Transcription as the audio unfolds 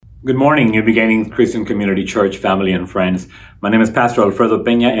Good morning, New Beginnings Christian Community Church family and friends. My name is Pastor Alfredo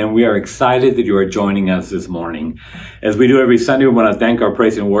Peña, and we are excited that you are joining us this morning. As we do every Sunday, we want to thank our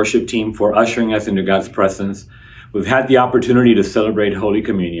praise and worship team for ushering us into God's presence. We've had the opportunity to celebrate Holy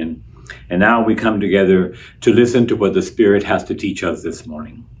Communion, and now we come together to listen to what the Spirit has to teach us this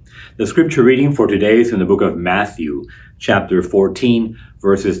morning. The scripture reading for today is in the book of Matthew, chapter 14,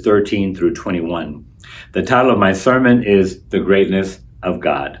 verses 13 through 21. The title of my sermon is The Greatness of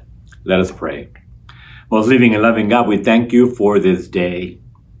God. Let us pray. Most living and loving God, we thank you for this day.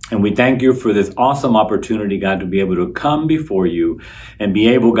 And we thank you for this awesome opportunity, God, to be able to come before you and be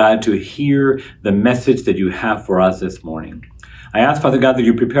able, God, to hear the message that you have for us this morning. I ask, Father God, that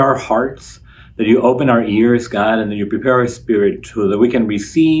you prepare our hearts, that you open our ears, God, and that you prepare our spirit so that we can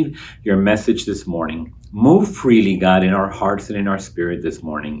receive your message this morning. Move freely, God, in our hearts and in our spirit this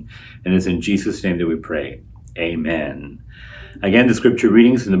morning. And it's in Jesus' name that we pray. Amen. Again, the scripture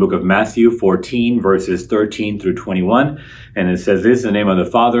readings in the book of Matthew 14, verses 13 through 21. And it says this in the name of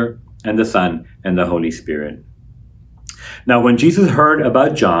the Father, and the Son, and the Holy Spirit. Now, when Jesus heard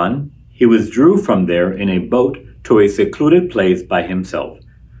about John, he withdrew from there in a boat to a secluded place by himself.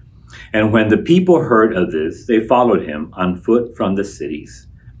 And when the people heard of this, they followed him on foot from the cities.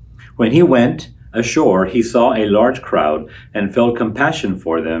 When he went ashore, he saw a large crowd and felt compassion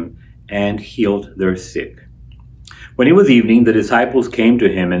for them and healed their sick. When it was evening, the disciples came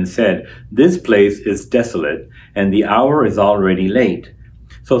to him and said, "This place is desolate, and the hour is already late.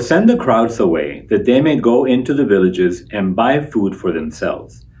 So send the crowds away, that they may go into the villages and buy food for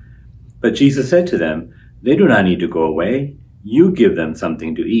themselves." But Jesus said to them, "They do not need to go away. You give them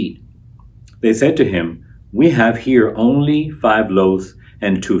something to eat." They said to him, "We have here only 5 loaves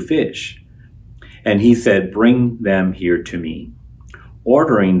and 2 fish." And he said, "Bring them here to me."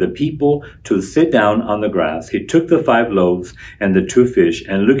 Ordering the people to sit down on the grass, he took the 5 loaves and the 2 fish,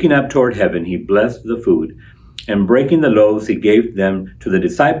 and looking up toward heaven, he blessed the food. And breaking the loaves, he gave them to the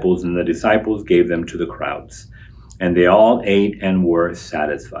disciples, and the disciples gave them to the crowds. And they all ate and were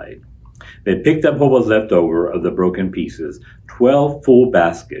satisfied. They picked up what was left over of the broken pieces, 12 full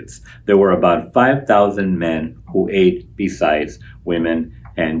baskets. There were about 5,000 men who ate, besides women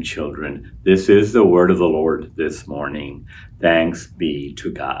and children. This is the word of the Lord this morning. Thanks be to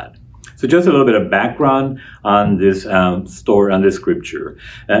God. So just a little bit of background on this story, on this scripture.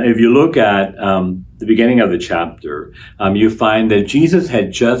 If you look at the beginning of the chapter, you find that Jesus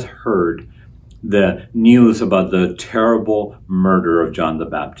had just heard the news about the terrible murder of John the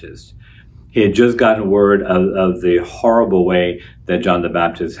Baptist. He had just gotten word of the horrible way that John the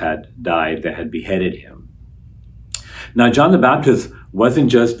Baptist had died, that had beheaded him. Now, John the Baptist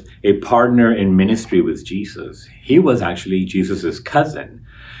wasn't just a partner in ministry with Jesus. He was actually Jesus's cousin.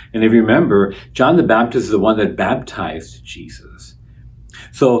 And if you remember, John the Baptist is the one that baptized Jesus.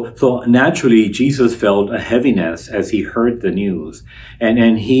 So naturally, Jesus felt a heaviness as he heard the news.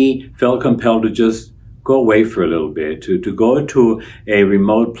 And he felt compelled to just go away for a little bit, to go to a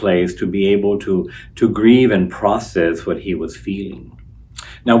remote place to be able to grieve and process what he was feeling.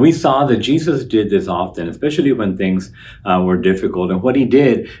 Now, we saw that Jesus did this often, especially when things were difficult. And what he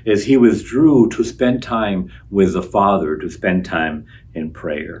did is he withdrew to spend time with the Father, to spend time in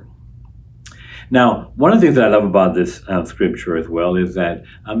prayer. Now, one of the things that I love about this scripture as well is that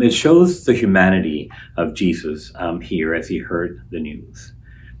it shows the humanity of Jesus here as he heard the news.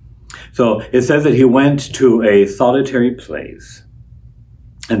 So it says that he went to a solitary place,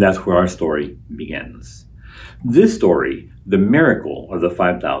 and that's where our story begins. This story, the miracle of the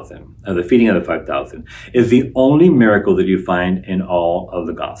 5,000, of the feeding of the 5,000, is the only miracle that you find in all of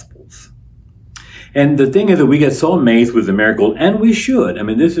the Gospels. And the thing is that we get so amazed with the miracle, and we should. I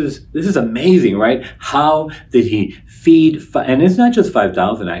mean, this is amazing, right? How did he feed? And it's not just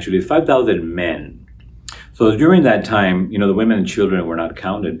 5,000, actually. It's 5,000 men. So during that time, the women and children were not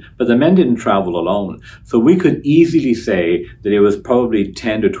counted, but the men didn't travel alone. So we could easily say that it was probably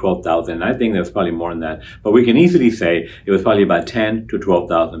 10 to 12,000. I think there was probably more than that, but we can easily say it was probably about 10 to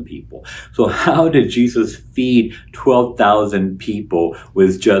 12,000 people. So how did Jesus feed 12,000 people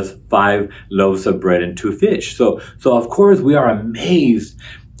with just 5 loaves of bread and 2 fish? So of course we are amazed,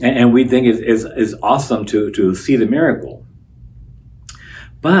 and we think it's awesome to see the miracle.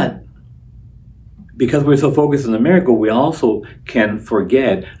 But because we're so focused on the miracle, we also can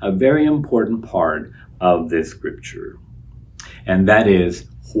forget a very important part of this scripture. And that is,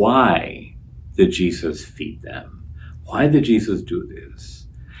 why did Jesus feed them? Why did Jesus do this?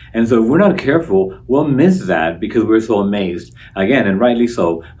 And so if we're not careful, we'll miss that because we're so amazed, again, and rightly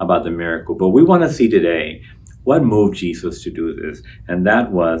so, about the miracle. But we want to see today what moved Jesus to do this. And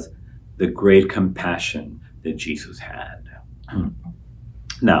that was the great compassion that Jesus had.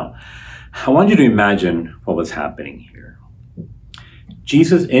 Now, I want you to imagine what was happening here.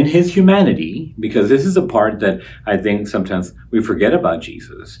 Jesus, in his humanity, because this is a part that I think sometimes we forget about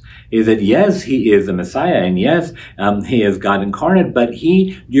Jesus, is that yes, he is the Messiah, and yes, he is God incarnate, but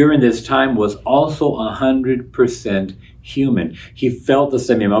he, during this time, was also 100% human. He felt the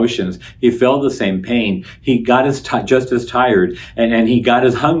same emotions. He felt the same pain. He got just as tired, and he got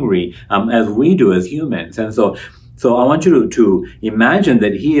as hungry as we do as humans. And so I want you to imagine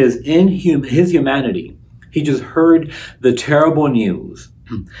that he is in his humanity. He just heard the terrible news.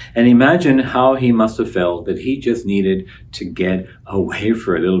 And imagine how he must have felt that he just needed to get away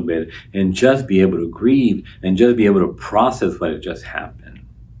for a little bit and just be able to grieve and just be able to process what had just happened.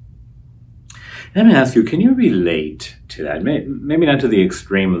 Let me ask you, can you relate to that? Maybe not to the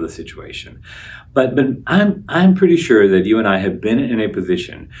extreme of the situation, but I'm pretty sure that you and I have been in a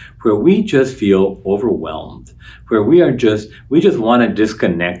position where we just feel overwhelmed, where we just want to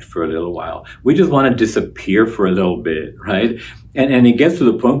disconnect for a little while. We just want to disappear for a little bit, right? And it gets to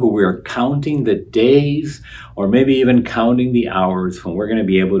the point where we are counting the days or maybe even counting the hours when we're going to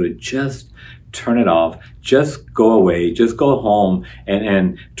be able to just turn it off, just go away, just go home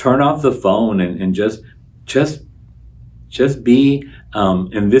and turn off the phone and just be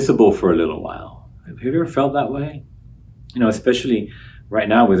invisible for a little while. Have you ever felt that way? Especially right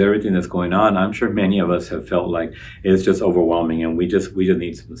now with everything that's going on, I'm sure many of us have felt like it's just overwhelming and we just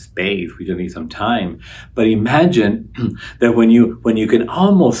need some space, we just need some time. But imagine that when you can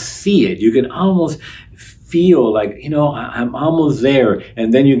almost see it, you can almost feel like, I'm almost there,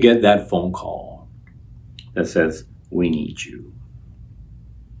 and then you get that phone call that says, we need you.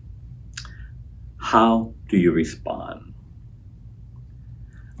 How do you respond?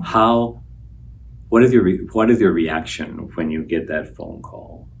 What is your reaction when you get that phone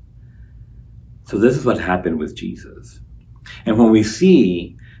call? So this is what happened with Jesus. And when we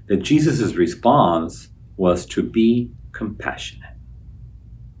see that Jesus' response was to be compassionate.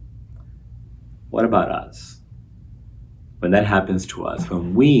 What about us? When that happens to us,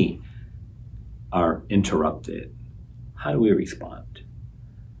 when we are interrupted, how do we respond?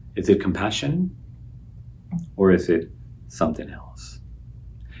 Is it compassion or is it something else?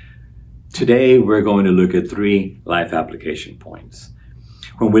 Today, we're going to look at 3 life application points.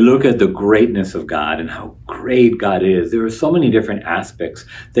 When we look at the greatness of God and how great God is, there are so many different aspects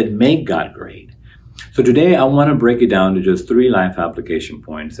that make God great. So today, I want to break it down to just 3 life application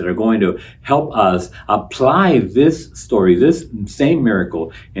points that are going to help us apply this story, this same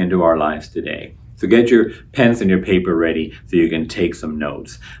miracle, into our lives today. So get your pens and your paper ready so you can take some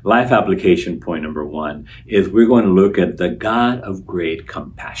notes. Life application point number 1 is we're going to look at the God of great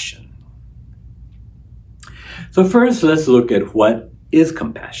compassion. So first, let's look at what is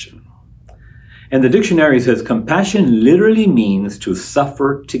compassion. And the dictionary says compassion literally means to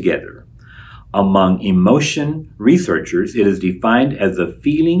suffer together. Among emotion researchers, it is defined as a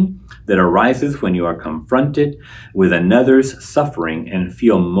feeling that arises when you are confronted with another's suffering and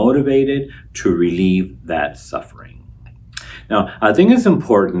feel motivated to relieve that suffering. Now, I think it's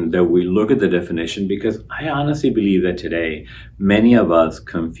important that we look at the definition because I honestly believe that today many of us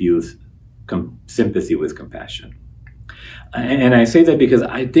confuse sympathy with compassion. And I say that because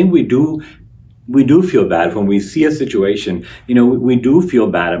I think we do feel bad when we see a situation, we do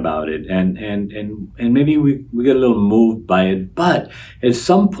feel bad about it and maybe we get a little moved by it, but at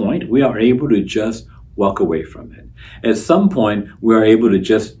some point we are able to just walk away from it. At some point we are able to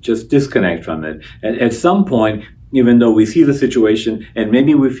just disconnect from it. At some point, even though we see the situation and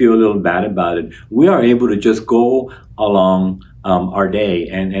maybe we feel a little bad about it, we are able to just go along our day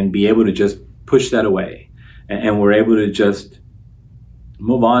and be able to just push that away. And we're able to just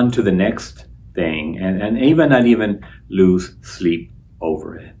move on to the next thing and even not even lose sleep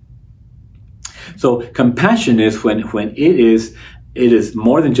over it. So compassion is when it is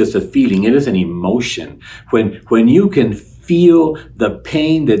more than just a feeling, it is an emotion. When you can feel the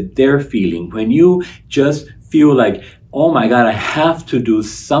pain that they're feeling, when you just feel like, oh my God, I have to do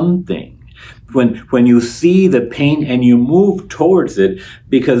something. When you see the pain and you move towards it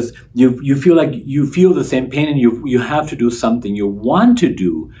because you feel like you feel the same pain and you have to do something, you want to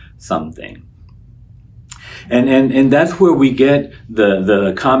do something. And that's where we get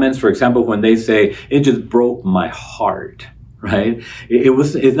the comments, for example, when they say, it just broke my heart, right?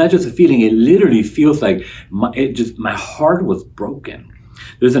 It's not just a feeling, it literally feels like my heart was broken.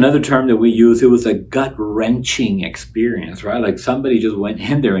 There's another term that we use, it was a gut-wrenching experience, right? Like somebody just went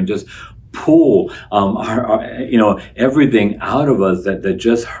in there and just pull everything out of us that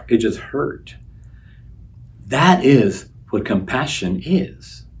it just hurt. That is what compassion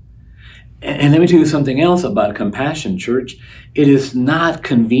is. And let me tell you something else about compassion, church. It is not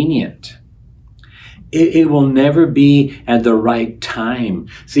convenient. It will never be at the right time.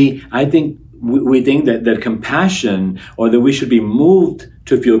 See, I think we think that compassion, or that we should be moved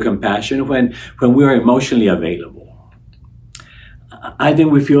to feel compassion when we are emotionally available. I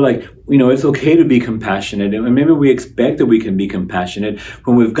think we feel like, it's okay to be compassionate, and maybe we expect that we can be compassionate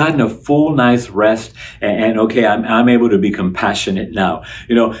when we've gotten a full night's rest, and okay, I'm able to be compassionate now.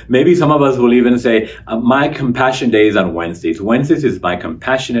 Maybe some of us will even say, my compassion day is on Wednesdays. Wednesdays is my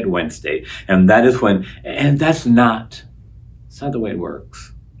compassionate Wednesday, and that is when, and that's not the way it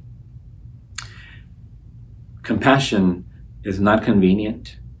works. Compassion is not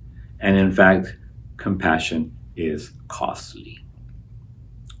convenient, and in fact, compassion is costly.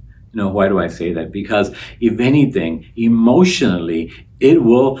 Why do I say that? Because if anything, emotionally, it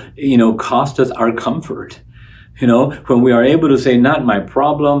will, cost us our comfort. When we are able to say, not my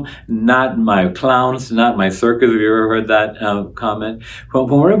problem, not my clowns, not my circus, have you ever heard that comment? When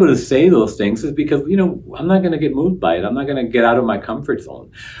we're able to say those things, it's because, I'm not going to get moved by it. I'm not going to get out of my comfort zone.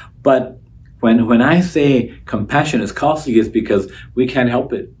 But when I say compassion is costly, it's because we can't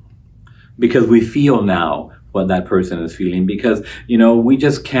help it. Because we feel now what that person is feeling, because we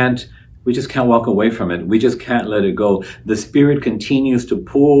just can't walk away from it. We just can't let it go. The Spirit continues to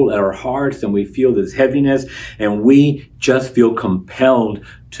pull at our hearts, and we feel this heaviness, and we just feel compelled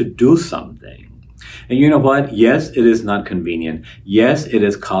to do something. And you know what? Yes, it is not convenient. Yes, it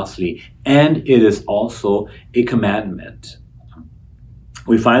is costly, and it is also a commandment.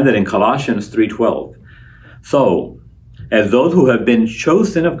 We find that in Colossians 3:12. So, as those who have been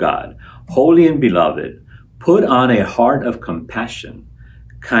chosen of God, holy and beloved, put on a heart of compassion,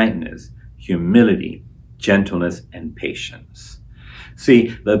 kindness, humility, gentleness, and patience.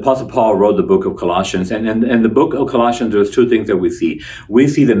 See, the Apostle Paul wrote the book of Colossians, and in the book of Colossians, there's two things that we see. We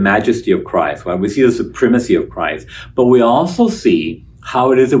see the majesty of Christ, right? We see the supremacy of Christ, but we also see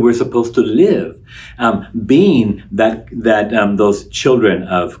how it is that we're supposed to live, being those children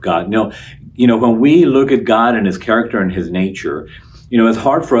of God. When we look at God and His character and His nature, it's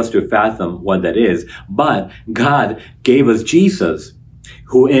hard for us to fathom what that is, but God gave us Jesus,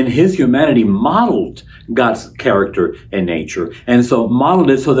 who in His humanity modeled God's character and nature, and so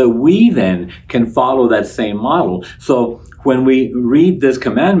modeled it so that we then can follow that same model. So when we read this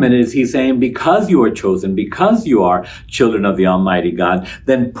commandment, He's saying, because you are chosen, because you are children of the Almighty God,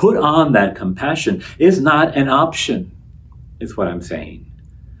 then put on that compassion. It's not an option, is what I'm saying.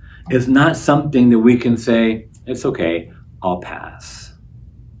 It's not something that we can say, it's okay, I'll pass.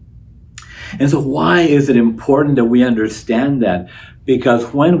 And so why is it important that we understand that?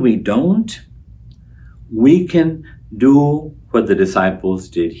 Because when we don't, we can do what the disciples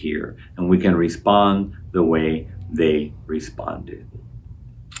did here, and we can respond the way they responded.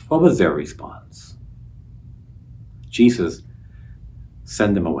 What was their response? Jesus,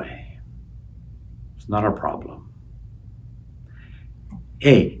 send them away. It's not our problem.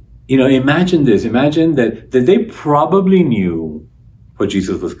 Hey, imagine this. Imagine that they probably knew what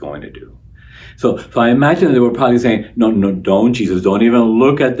Jesus was going to do. So I imagine they were probably saying, no, don't, Jesus, don't even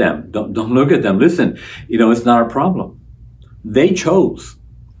look at them. Don't look at them. Listen, it's not our problem. They chose.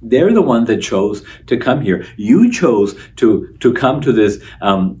 They're the ones that chose to come here. You chose to come to this,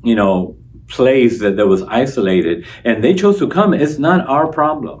 place that was isolated, and they chose to come. It's not our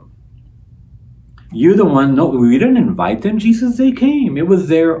problem. You're the one. No, we didn't invite them, Jesus. They came. It was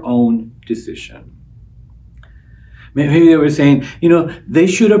their own decision. Maybe they were saying, they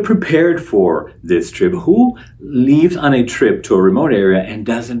should have prepared for this trip. Who leaves on a trip to a remote area and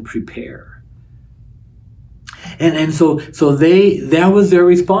doesn't prepare? And so that was their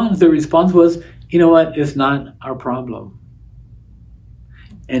response. Their response was, it's not our problem.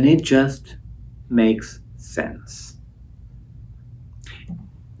 And it just makes sense.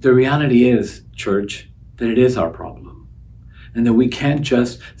 The reality is, church, that it is our problem. And that we can't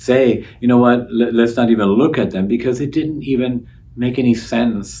just say, let's not even look at them, because it didn't even make any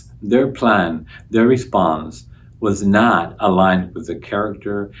sense. Their plan, their response was not aligned with the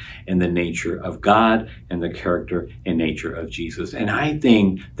character and the nature of God and the character and nature of Jesus. And I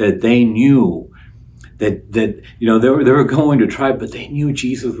think that they knew that they were going to try, but they knew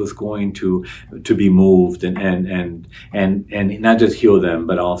Jesus was going to be moved and not just heal them,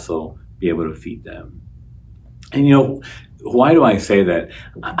 but also be able to feed them. And why do I say that?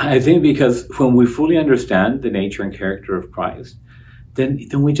 I think because when we fully understand the nature and character of Christ, then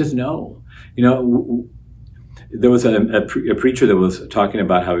we just know. There was a preacher that was talking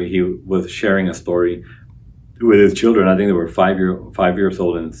about how he was sharing a story with his children. I think they were 5 years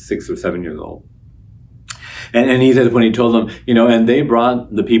old and 6 or 7 years old. And he says when he told them, and they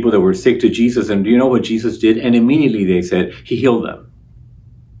brought the people that were sick to Jesus, and do you know what Jesus did? And immediately they said, he healed them.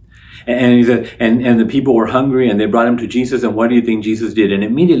 And he said, and the people were hungry, and they brought him to Jesus, and what do you think Jesus did? And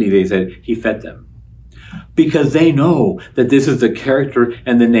immediately they said, he fed them. Because they know that this is the character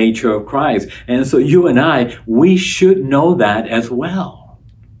and the nature of Christ. And so you and I, we should know that as well.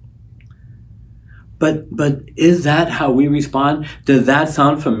 But is that how we respond? Does that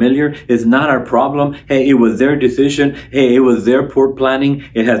sound familiar? It's not our problem. Hey, it was their decision. Hey, it was their poor planning.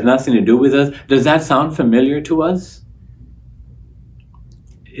 It has nothing to do with us. Does that sound familiar to us?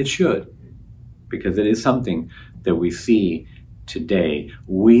 It should, because it is something that we see today.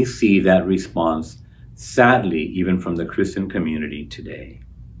 We see that response, sadly, even from the Christian community today.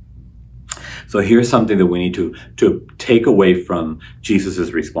 So here's something that we need to take away from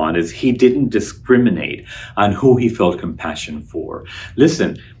Jesus' response is he didn't discriminate on who he felt compassion for.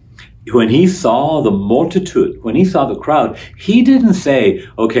 Listen, when he saw the multitude, when he saw the crowd, he didn't say,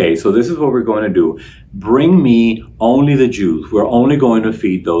 okay, so this is what we're going to do. Bring me only the Jews. We're only going to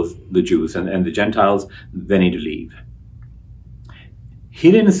feed the Jews, and the Gentiles, they need to leave. He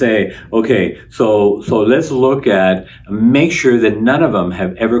didn't say, okay, so let's look at, make sure that none of them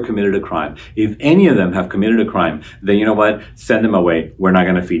have ever committed a crime. If any of them have committed a crime, then you know what? Send them away. We're not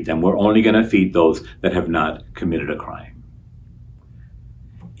going to feed them. We're only going to feed those that have not committed a crime.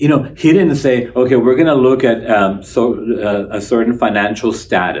 He didn't say, okay, we're going to look at a certain financial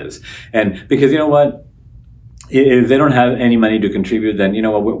status. And because you know what? If they don't have any money to contribute, then you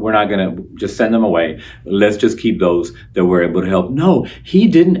know what, we're not going to just send them away. Let's just keep those that we're able to help. No, he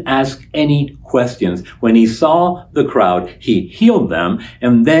didn't ask any questions. When he saw the crowd, he healed them,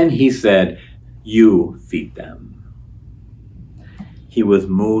 and then he said, you feed them. He was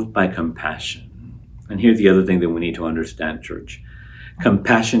moved by compassion. And here's the other thing that we need to understand, church.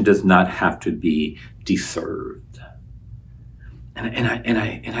 Compassion does not have to be deserved. And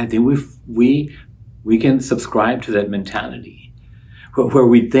I think we can subscribe to that mentality where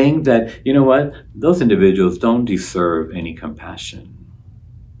we think that, you know what, those individuals don't deserve any compassion.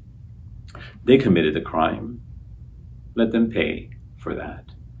 They committed a crime. Let them pay for that.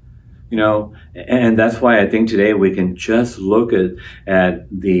 And that's why I think today we can just look at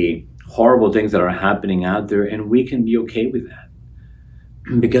the horrible things that are happening out there, and we can be okay with that.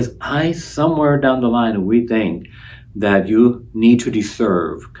 Because somewhere down the line, we think that you need to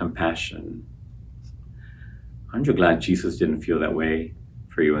deserve compassion. Aren't you glad Jesus didn't feel that way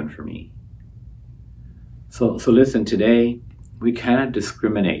for you and for me? So listen, today we cannot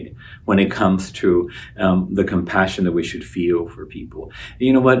discriminate when it comes to the compassion that we should feel for people.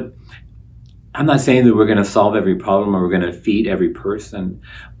 You know what? I'm not saying that we're going to solve every problem or we're going to feed every person,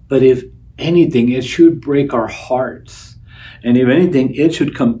 but if anything, it should break our hearts. And if anything, it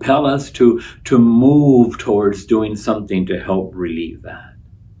should compel us to move towards doing something to help relieve that.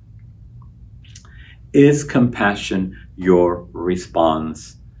 Is compassion your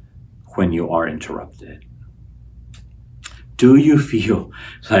response when you are interrupted? Do you feel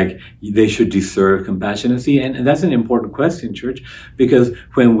like they should deserve compassion? And that's an important question, church, because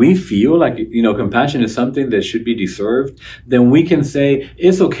when we feel like, compassion is something that should be deserved, then we can say,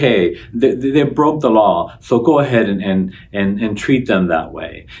 it's okay, they broke the law, so go ahead and treat them that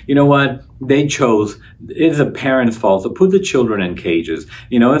way. You know what? They chose, it's a parent's fault, so put the children in cages.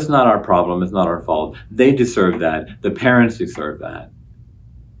 It's not our problem, it's not our fault. They deserve that. The parents deserve that.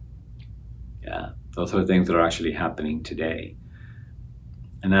 Yeah. Those are things that are actually happening today.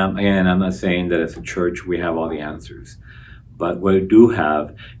 And again, I'm not saying that as a church we have all the answers. But what we do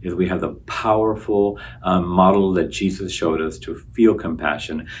have is we have the powerful model that Jesus showed us to feel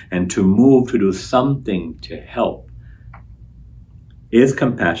compassion and to move to do something to help. Is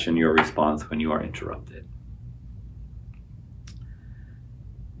compassion your response when you are interrupted?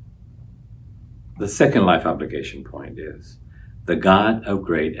 The second life application point is the God of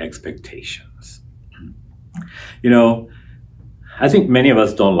great expectations. I think many of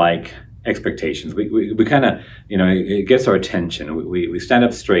us don't like expectations. We kind of, it gets our attention. We stand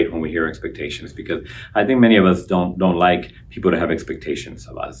up straight when we hear expectations, because I think many of us don't like people to have expectations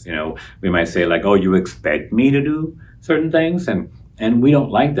of us. We might say like, oh, you expect me to do certain things, and we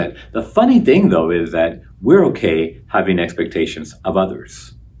don't like that. The funny thing though is that we're okay having expectations of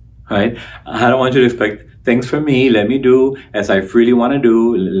others, right? I don't want you to expect things from me. Let me do as I freely want to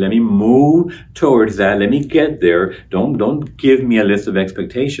do. Let me move towards that. Let me get there. Don't give me a list of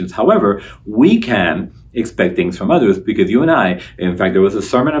expectations. However, we can expect things from others, because you and I, in fact, there was a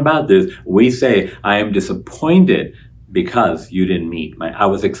sermon about this. We say, I am disappointed because you didn't meet I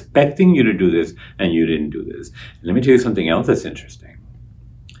was expecting you to do this and you didn't do this. Let me tell you something else that's interesting.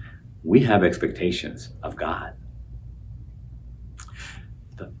 we have expectations of God.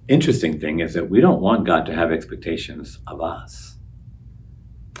 The interesting thing is that we don't want God to have expectations of us.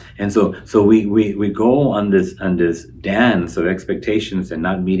 And so we go on this dance of expectations and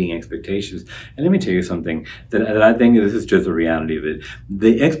not meeting expectations. And let me tell you something that I think this is just the reality of it.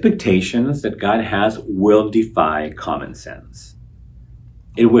 The expectations that God has will defy common sense.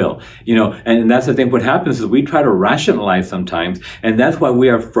 It will, and that's the thing. What happens is we try to rationalize sometimes, and that's why we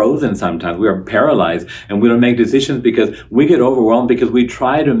are frozen sometimes. We are paralyzed, and we don't make decisions because we get overwhelmed because we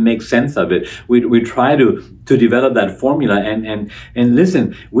try to make sense of it. We try to develop that formula, and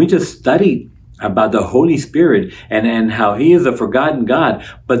listen, we just studied about the Holy Spirit and how He is a forgotten God,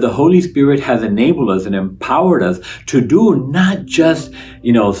 but the Holy Spirit has enabled us and empowered us to do not just,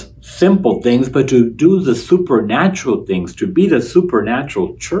 simple things, but to do the supernatural things, to be the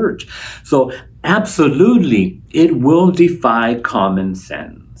supernatural church. So absolutely, it will defy common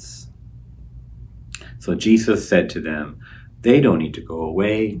sense. So Jesus said to them, they don't need to go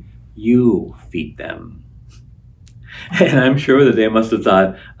away, you feed them. And I'm sure that they must have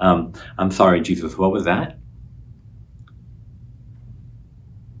thought, I'm sorry, Jesus, what was that?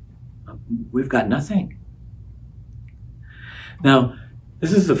 We've got nothing. Now,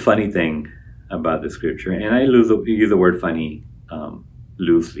 this is the funny thing about the scripture, and I use the word funny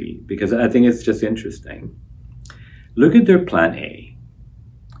loosely because I think it's just interesting. Look at their plan A.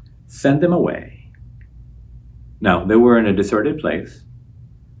 Send them away. Now, they were in a deserted place.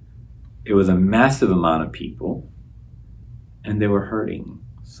 It was a massive amount of people. And they were hurting.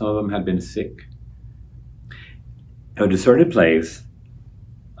 Some of them had been sick. A deserted place,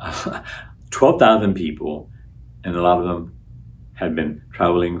 12,000 people, and a lot of them had been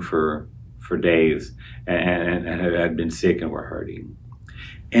traveling for days and had been sick and were hurting.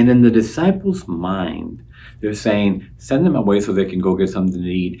 And in the disciples' mind, they're saying, send them away so they can go get something to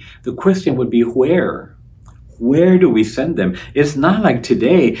eat. The question would be, where? Where do we send them? It's not like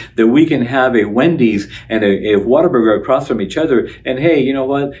today that we can have a Wendy's and a Whataburger across from each other. And hey, you know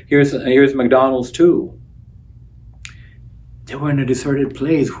what? Here's McDonald's too. They were in a deserted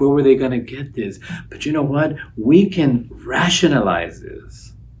place. Where were they going to get this? But you know what? We can rationalize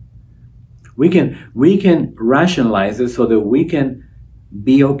this. We can rationalize this so that we can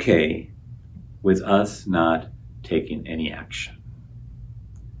be okay with us not taking any action.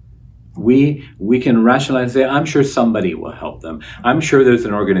 We can rationalize and say, I'm sure somebody will help them. I'm sure there's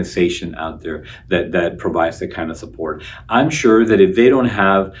an organization out there that provides that kind of support. I'm sure that if they don't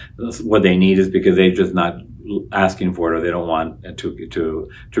have what they need is because they're just not asking for it or they don't want to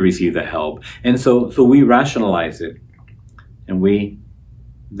receive the help. And so we rationalize it, and we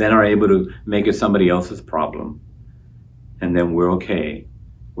then are able to make it somebody else's problem. And then we're okay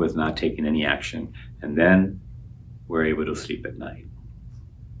with not taking any action. And then we're able to sleep at night.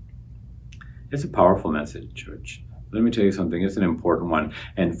 It's a powerful message, church. Let me tell you something. It's an important one,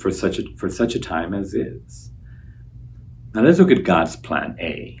 and for such a time as this. Now let's look at God's plan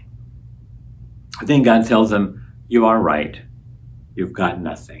A. I think God tells them, "You are right. You've got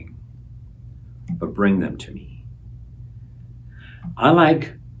nothing, but bring them to me." I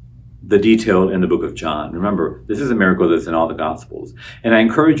like the detail in the book of John. Remember, this is a miracle that's in all the Gospels, and I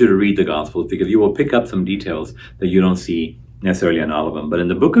encourage you to read the Gospels because you will pick up some details that you don't see necessarily in all of them. But in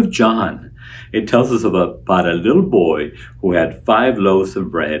the book of John, it tells us about a little boy who had 5 loaves of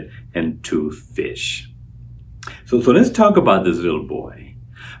bread and 2 fish. So let's talk about this little boy.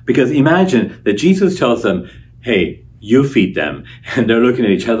 Because imagine that Jesus tells them, hey, you feed them. And they're looking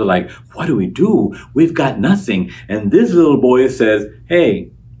at each other like, what do we do? We've got nothing. And this little boy says,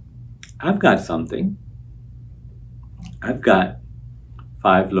 hey, I've got something. I've got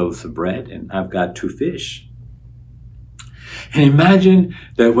 5 loaves of bread and I've got 2 fish. And imagine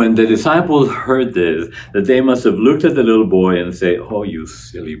that when the disciples heard this, that they must have looked at the little boy and say, oh, you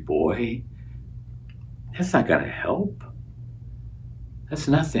silly boy, that's not going to help. That's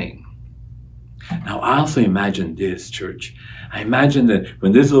nothing. Now, I also imagine this, church. I imagine that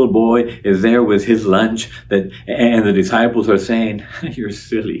when this little boy is there with his lunch, and the disciples are saying, you're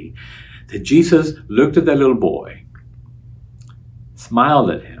silly, that Jesus looked at that little boy, smiled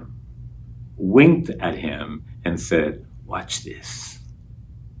at him, winked at him, and said, watch this.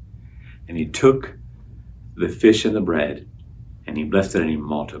 And he took the fish and the bread, and he blessed it and he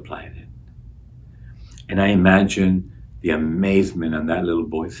multiplied it. And I imagine the amazement on that little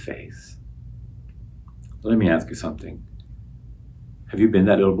boy's face. Let me ask you something. Have you been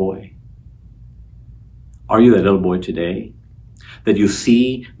that little boy? Are you that little boy today? That you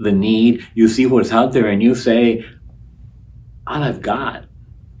see the need, you see what's out there, and you say, all I've got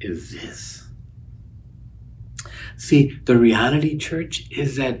is this. See, the reality, church,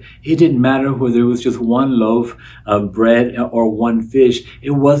 is that it didn't matter whether it was just one loaf of bread or one fish.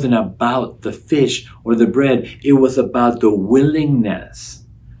 It wasn't about the fish or the bread. It was about the willingness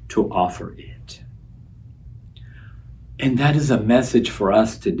to offer it. And that is a message for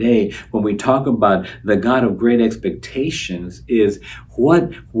us today when we talk about the God of great expectations is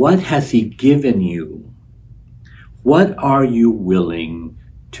what has he given you? What are you willing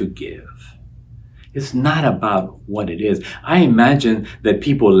to give? It's not about what it is. I imagine that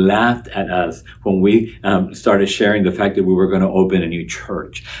people laughed at us when we started sharing the fact that we were going to open a new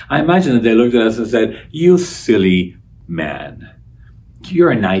church. I imagine that they looked at us and said, "You silly man.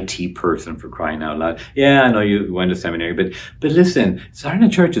 You're an IT person, for crying out loud. Yeah, I know you went to seminary, but listen, starting a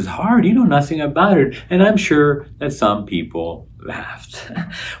church is hard. You know nothing about it." And I'm sure that some people laughed.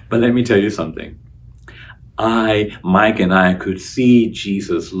 But let me tell you something. Mike and I could see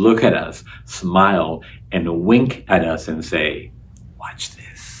Jesus look at us, smile, and wink at us and say, "Watch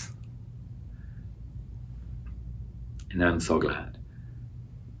this." And I'm so glad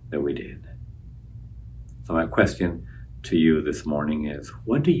that we did. So my question to you this morning is,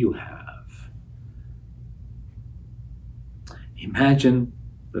 what do you have? Imagine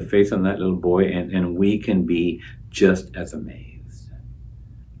the face on that little boy, and we can be just as amazed.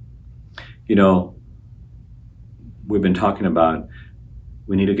 You know, we've been talking about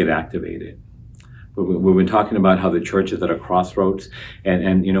we need to get activated. We've been talking about how the church is at a crossroads,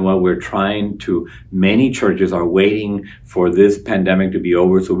 and you know what, many churches are waiting for this pandemic to be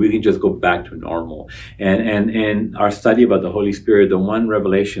over so we can just go back to normal. And our study about the Holy Spirit, the one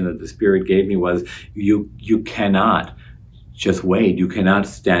revelation that the Spirit gave me was you cannot just wait. You cannot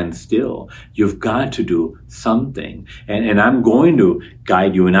stand still. You've got to do something. And I'm going to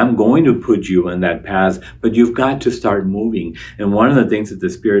guide you and I'm going to put you on that path, but you've got to start moving. And one of the things that the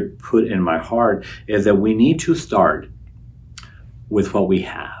Spirit put in my heart is that we need to start with what we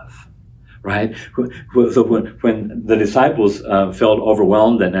have, right? So when the disciples felt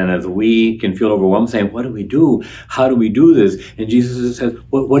overwhelmed, and as we can feel overwhelmed saying, "What do we do? How do we do this?" And Jesus says,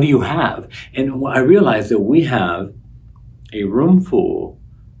 what do you have? And I realized that we have a room full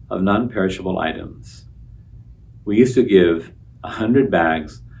of non-perishable items. We used to give 100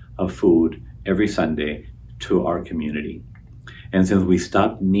 bags of food every Sunday to our community. And since we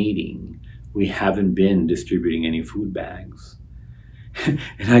stopped meeting, we haven't been distributing any food bags. And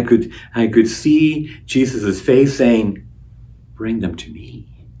I could see Jesus' face saying, "Bring them to me."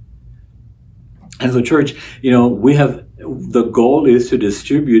 And so, church, the goal is to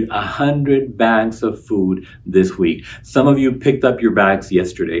distribute 100 bags of food this week. Some of you picked up your bags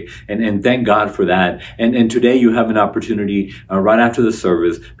yesterday, and thank God for that. And today you have an opportunity right after the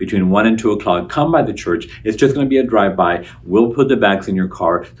service between 1 and 2 o'clock. Come by the church. It's just going to be a drive-by. We'll put the bags in your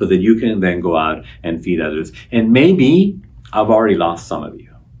car so that you can then go out and feed others. And maybe I've already lost some of you.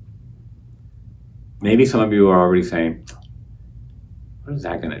 Maybe some of you are already saying, "What is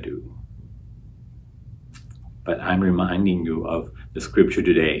that going to do?" But I'm reminding you of the scripture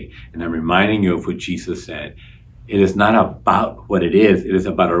today, and I'm reminding you of what Jesus said. It is not about what it is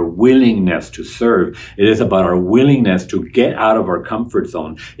about our willingness to serve. It is about our willingness to get out of our comfort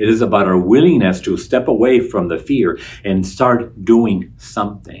zone. It is about our willingness to step away from the fear and start doing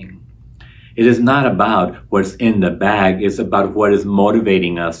something. It is not about what's in the bag. It's about what is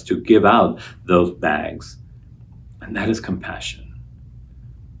motivating us to give out those bags. And that is compassion.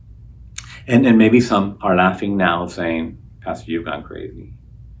 And maybe some are laughing now saying, "Pastor, you've gone crazy."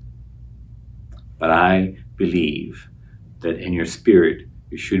 But I believe that in your spirit,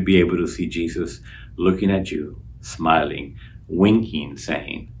 you should be able to see Jesus looking at you, smiling, winking,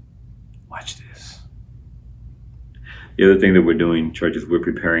 saying, "Watch this." The other thing that we're doing, church, is we're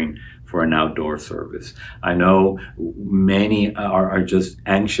preparing for an outdoor service. I know many are just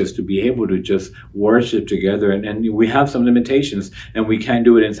anxious to be able to just worship together, and we have some limitations and we can't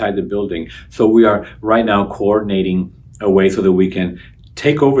do it inside the building. So we are right now coordinating a way so that we can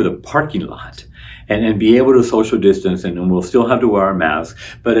take over the parking lot and be able to social distance, and we'll still have to wear our masks,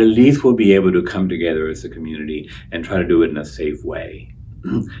 but at least we'll be able to come together as a community and try to do it in a safe way.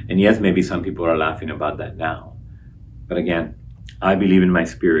 And yes, maybe some people are laughing about that now. But again, I believe in my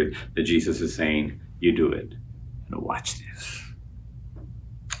spirit that Jesus is saying, "You do it. And watch this."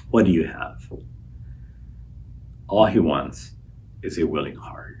 What do you have? All he wants is a willing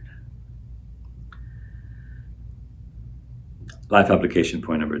heart. Life application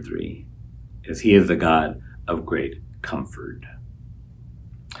point number 3 is he is the God of great comfort.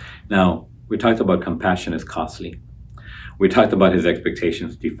 Now, we talked about compassion is costly. We talked about his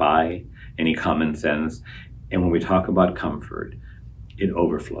expectations defy any common sense. And when we talk about comfort, it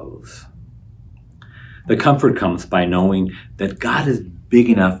overflows. The comfort comes by knowing that God is big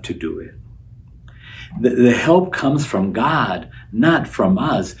enough to do it. The help comes from God, not from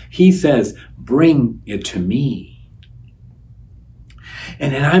us. He says, bring it to me.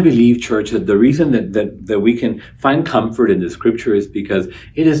 And I believe, church, that the reason that we can find comfort in the scripture is because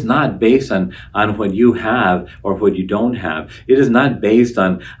it is not based on what you have or what you don't have. It is not based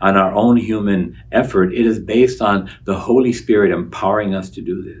on our own human effort. It is based on the Holy Spirit empowering us to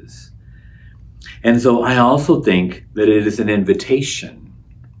do this. And so I also think that it is an invitation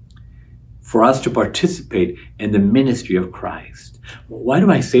for us to participate in the ministry of Christ. Why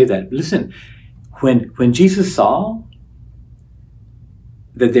do I say that? Listen, when Jesus saw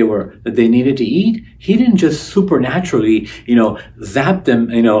that they needed to eat, he didn't just supernaturally, zap them,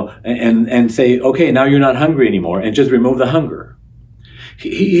 and say, okay, now you're not hungry anymore, and just remove the hunger.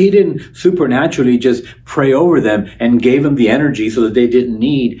 He didn't supernaturally just pray over them and gave them the energy so that they didn't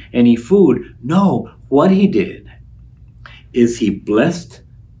need any food. No, what he did is he blessed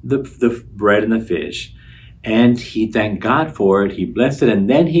the bread and the fish, and he thanked God for it. He blessed it, and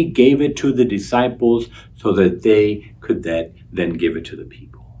then he gave it to the disciples so that they could then give it to the people.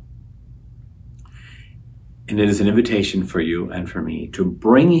 And it is an invitation for you and for me to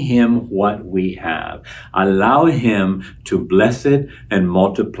bring him what we have. Allow him to bless it and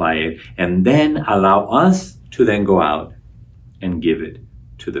multiply it, and then allow us to then go out and give it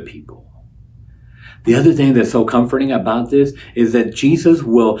to the people. The other thing that's so comforting about this is that Jesus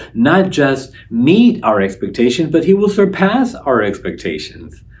will not just meet our expectations, but he will surpass our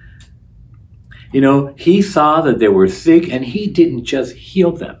expectations. He saw that they were sick, and he didn't just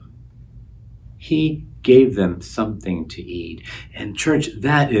heal them. He gave them something to eat. And church,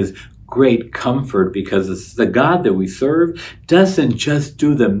 that is great comfort, because the God that we serve doesn't just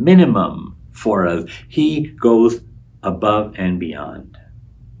do the minimum for us. He goes above and beyond.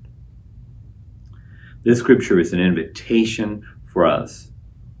 This scripture is an invitation for us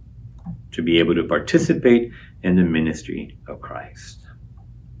to be able to participate in the ministry of Christ.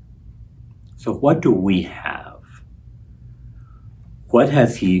 So what do we have? What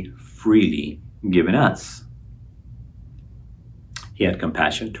has he freely given us? He had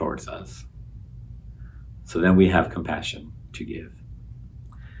compassion towards us. So then we have compassion to give.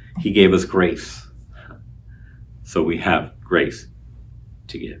 He gave us grace. So we have grace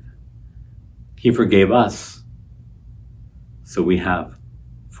to give. He forgave us. So we have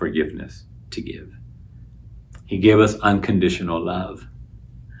forgiveness to give. He gave us unconditional love.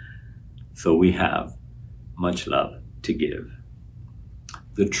 So we have much love to give.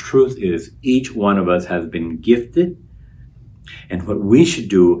 The truth is, each one of us has been gifted, and what we should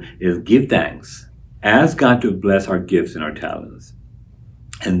do is give thanks, ask God to bless our gifts and our talents,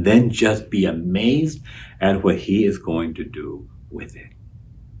 and then just be amazed at what he is going to do with it.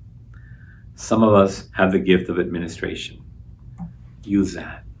 Some of us have the gift of administration. Use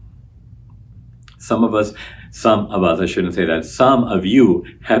that. Some of us, I shouldn't say that, some of you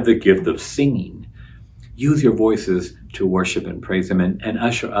have the gift of singing. Use your voices to worship and praise him, and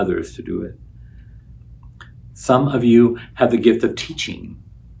usher others to do it. Some of you have the gift of teaching.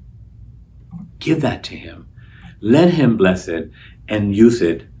 Give that to him. Let him bless it and use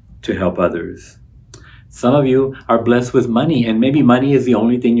it to help others. Some of you are blessed with money, and maybe money is the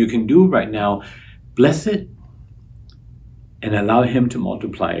only thing you can do right now. Bless it and allow him to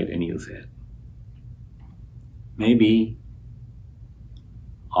multiply it and use it. Maybe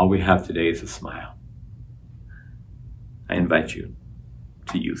all we have today is a smile. I invite you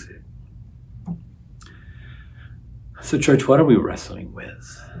to use it. So church, what are we wrestling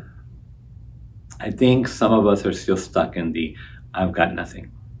with? I think some of us are still stuck in the I've got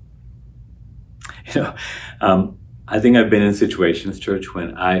nothing. I think I've been in situations, church,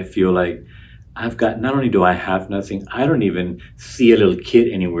 when I feel like not only do I have nothing, I don't even see a little kid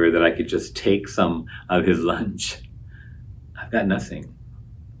anywhere that I could just take some of his lunch. I've got nothing.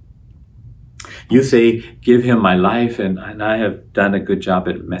 You say, give him my life, and I have done a good job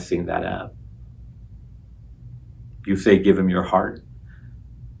at messing that up. You say, give him your heart.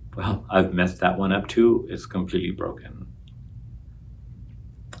 Well, I've messed that one up too. It's completely broken.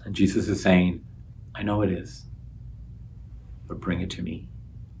 And Jesus is saying, I know it is, but bring it to me.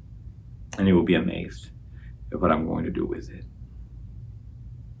 And you will be amazed at what I'm going to do with it.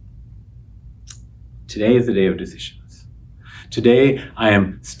 Today is the day of decisions. Today, I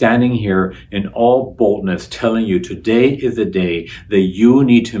am standing here in all boldness telling you today is the day that you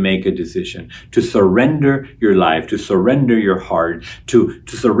need to make a decision, to surrender your life, to surrender your heart, to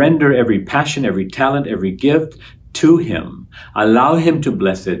surrender every passion, every talent, every gift to him. Allow him to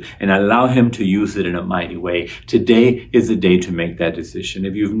bless it and allow him to use it in a mighty way. Today is the day to make that decision.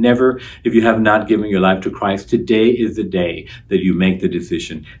 If you have not given your life to Christ, today is the day that you make the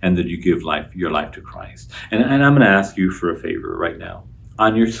decision and that you give your life to Christ. And I'm going to ask you for a favor right now.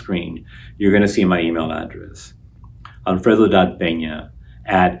 On your screen, you're going to see my email address,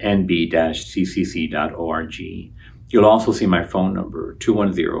 alfredo.pena@nb-ccc.org. You'll also see my phone number,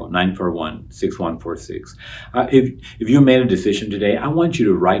 210-941-6146. If you made a decision today, I want you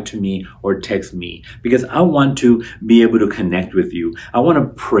to write to me or text me, because I want to be able to connect with you. I want to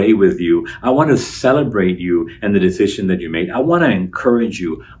pray with you. I want to celebrate you and the decision that you made. I want to encourage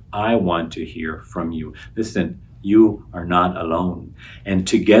you. I want to hear from you. Listen, you are not alone. And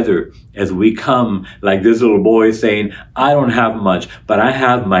together, as we come like this little boy saying, I don't have much, but I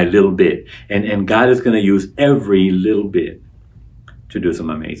have my little bit. And God is going to use every little bit to do some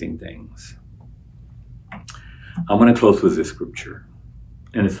amazing things. I'm going to close with this scripture.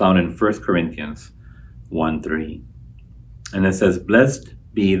 And it's found in 1 Corinthians 1:3. And it says, Blessed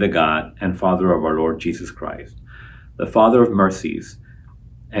be the God and Father of our Lord Jesus Christ, the Father of mercies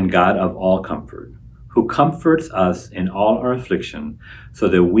and God of all comfort, who comforts us in all our affliction, so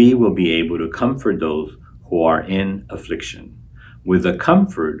that we will be able to comfort those who are in affliction, with the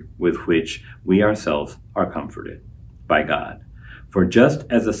comfort with which we ourselves are comforted by God. For just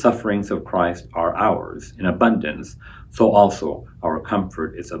as the sufferings of Christ are ours in abundance, so also our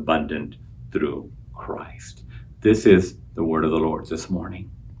comfort is abundant through Christ. This is the word of the Lord this morning.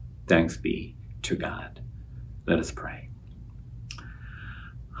 Thanks be to God. Let us pray.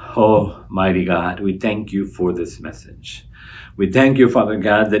 Oh, mighty God, we thank you for this message. We thank you, Father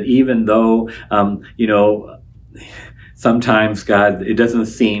God, that even though, sometimes, God, it doesn't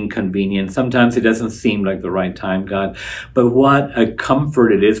seem convenient. Sometimes it doesn't seem like the right time, God. But what a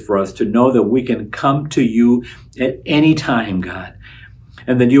comfort it is for us to know that we can come to you at any time, God.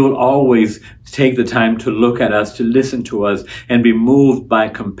 And that you will always take the time to look at us, to listen to us, and be moved by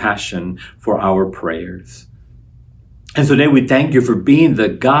compassion for our prayers. And so today we thank you for being the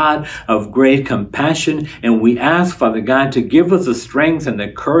God of great compassion. And we ask, Father God, to give us the strength and the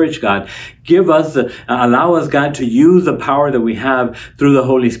courage, God. Allow us, God, to use the power that we have through the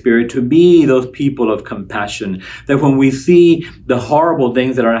Holy Spirit to be those people of compassion. That when we see the horrible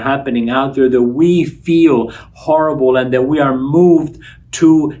things that are happening out there, that we feel horrible and that we are moved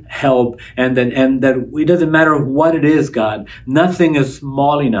to help. And that it doesn't matter what it is, God. Nothing is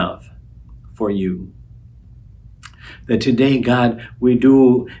small enough for you. That today, God, we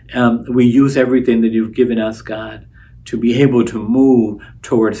use everything that you've given us, God, to be able to move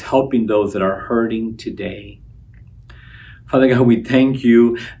towards helping those that are hurting today. Father God, we thank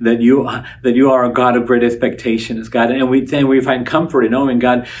you that you are a God of great expectations, God, and we find comfort in knowing,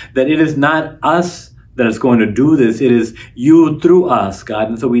 God, that it is not us that is going to do this. It is you through us, God.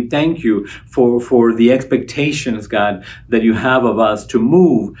 And so we thank you for the expectations, God, that you have of us to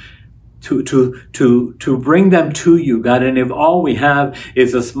move to bring them to you, God. And if all we have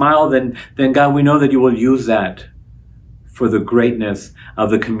is a smile, then God, we know that you will use that for the greatness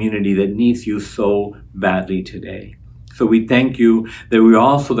of the community that needs you so badly today. So we thank you that we are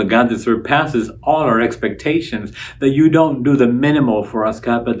also the God that surpasses all our expectations, that you don't do the minimal for us,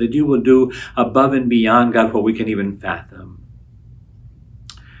 God, but that you will do above and beyond, God, what we can even fathom.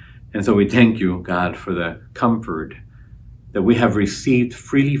 And so we thank you, God, for the comfort that we have received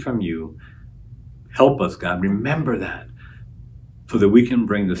freely from you. Help us, God, remember that, so that we can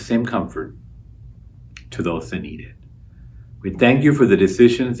bring the same comfort to those that need it. We thank you for the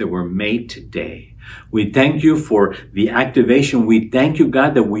decisions that were made today. We thank you for the activation. We thank you,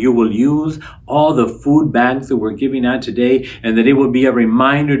 God, that you will use all the food bags that we're giving out today, and that it will be a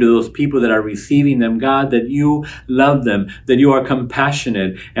reminder to those people that are receiving them, God, that you love them, that you are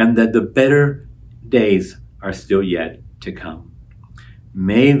compassionate, and that the better days are still yet to come.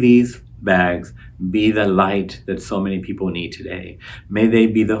 May these bags be the light that so many people need today. May they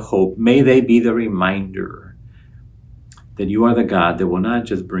be the hope. May they be the reminder that you are the God that will not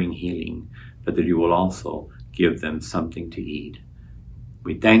just bring healing, but that you will also give them something to eat.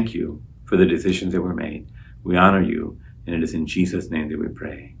 We thank you for the decisions that were made. We honor you, and it is in Jesus' name that we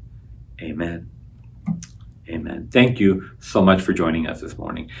pray. Amen. Amen. Thank you so much for joining us this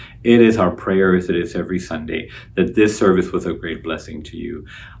morning. It is our prayer, as it is every Sunday, that this service was a great blessing to you.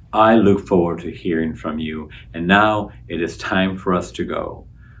 I look forward to hearing from you. And now it is time for us to go.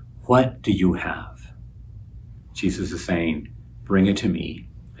 What do you have? Jesus is saying, bring it to me.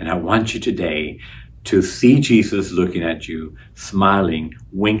 And I want you today to see Jesus looking at you, smiling,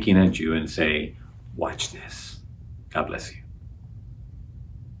 winking at you, and say, watch this. God bless you.